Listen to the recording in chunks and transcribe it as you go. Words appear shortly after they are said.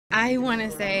I want to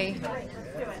say,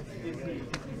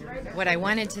 what I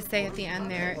wanted to say at the end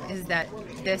there is that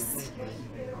this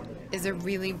is a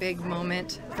really big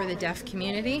moment for the deaf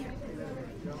community.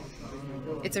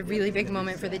 It's a really big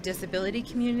moment for the disability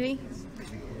community.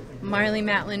 Marlee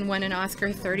Matlin won an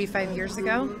Oscar 35 years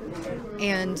ago,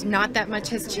 and not that much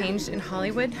has changed in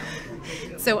Hollywood.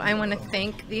 So I want to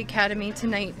thank the Academy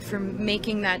tonight for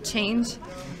making that change.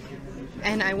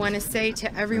 And I want to say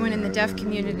to everyone in the deaf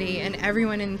community and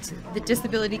everyone in the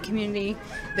disability community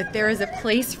that there is a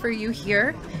place for you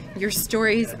here. Your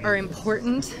stories are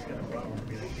important,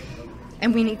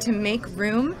 and we need to make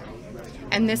room.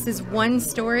 And this is one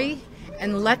story,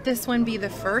 and let this one be the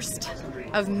first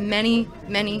of many,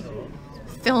 many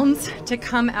films to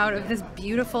come out of this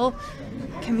beautiful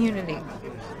community.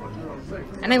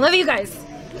 And I love you guys.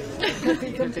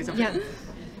 Yeah.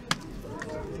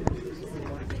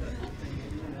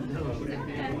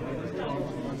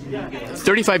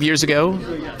 35 years ago,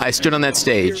 I stood on that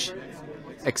stage,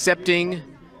 accepting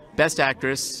Best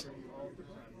Actress,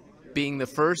 being the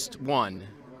first one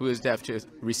who is deaf to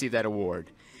receive that award.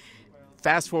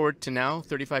 Fast forward to now,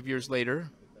 35 years later,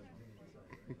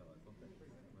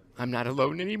 I'm not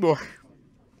alone anymore.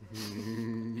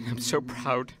 I'm so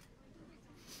proud.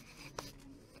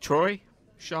 Troy,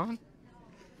 Sean,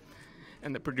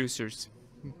 and the producers,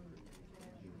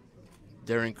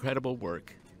 their incredible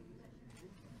work.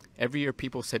 Every year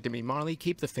people said to me, Marlee,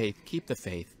 keep the faith, keep the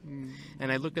faith.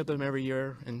 And I looked at them every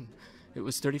year, and it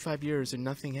was 35 years and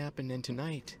nothing happened. And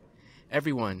tonight,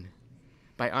 everyone,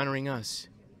 by honoring us,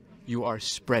 you are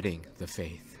spreading the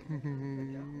faith.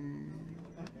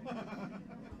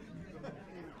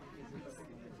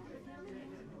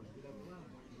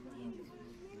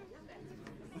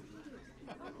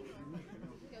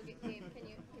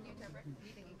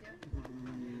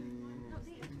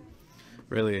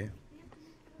 Really?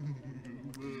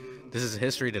 This is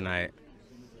history tonight.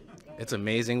 It's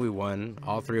amazing we won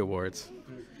all 3 awards.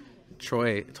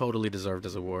 Troy totally deserved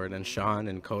his award, and Sean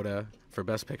and CODA for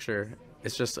Best Picture.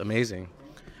 It's just amazing.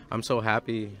 I'm so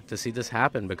happy to see this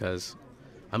happen because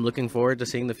I'm looking forward to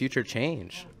seeing the future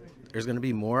change. There's going to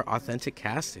be more authentic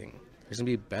casting. There's going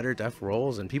to be better deaf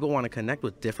roles, and people want to connect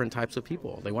with different types of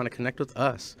people. They want to connect with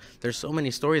us. There's so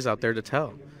many stories out there to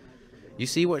tell. You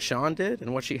see what Sean did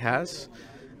and what she has?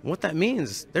 What that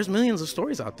means, there's millions of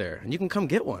stories out there, and you can come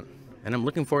get one. And I'm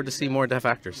looking forward to see more deaf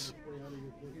actors.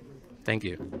 Thank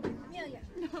you. Yeah.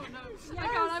 No. I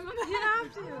got it. You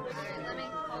have to. All right, let me,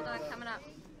 hold on, coming up.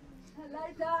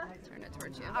 Turn it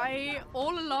towards you. I,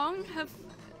 all along, have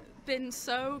been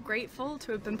so grateful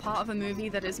to have been part of a movie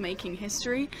that is making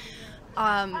history,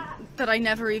 that I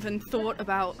never even thought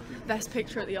about Best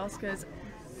Picture at the Oscars.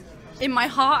 In my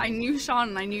heart, I knew Sean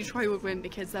and I knew Troy would win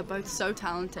because they're both so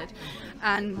talented.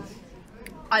 And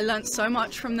I learned so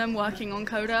much from them working on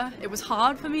CODA. It was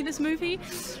hard for me, this movie,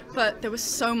 but there was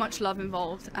so much love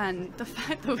involved. And the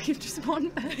fact that we just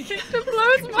won it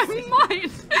blows my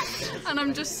mind. And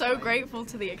I'm just so grateful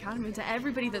to the Academy, to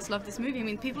everybody that's loved this movie. I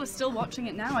mean, people are still watching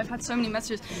it now. I've had so many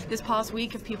messages this past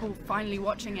week of people finally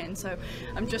watching it. And so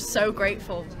I'm just so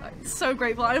grateful. So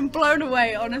grateful. I'm blown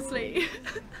away, honestly.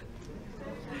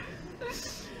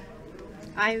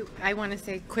 I want to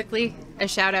say quickly a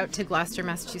shout out to Gloucester,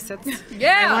 Massachusetts.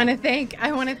 Yeah. I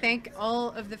want to thank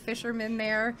all of the fishermen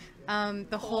there,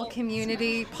 the whole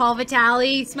community, Paul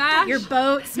Vitale, Smash, your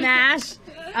boat, Smash,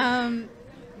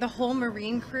 the whole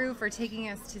marine crew for taking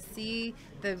us to see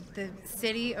the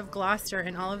city of Gloucester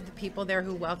and all of the people there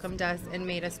who welcomed us and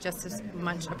made us just as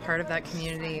much a part of that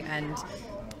community and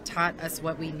taught us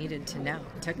what we needed to know.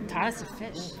 Taught us to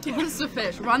fish. Taught us to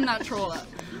fish. Run that trawler.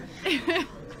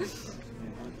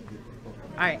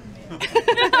 All right.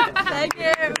 Thank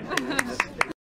you.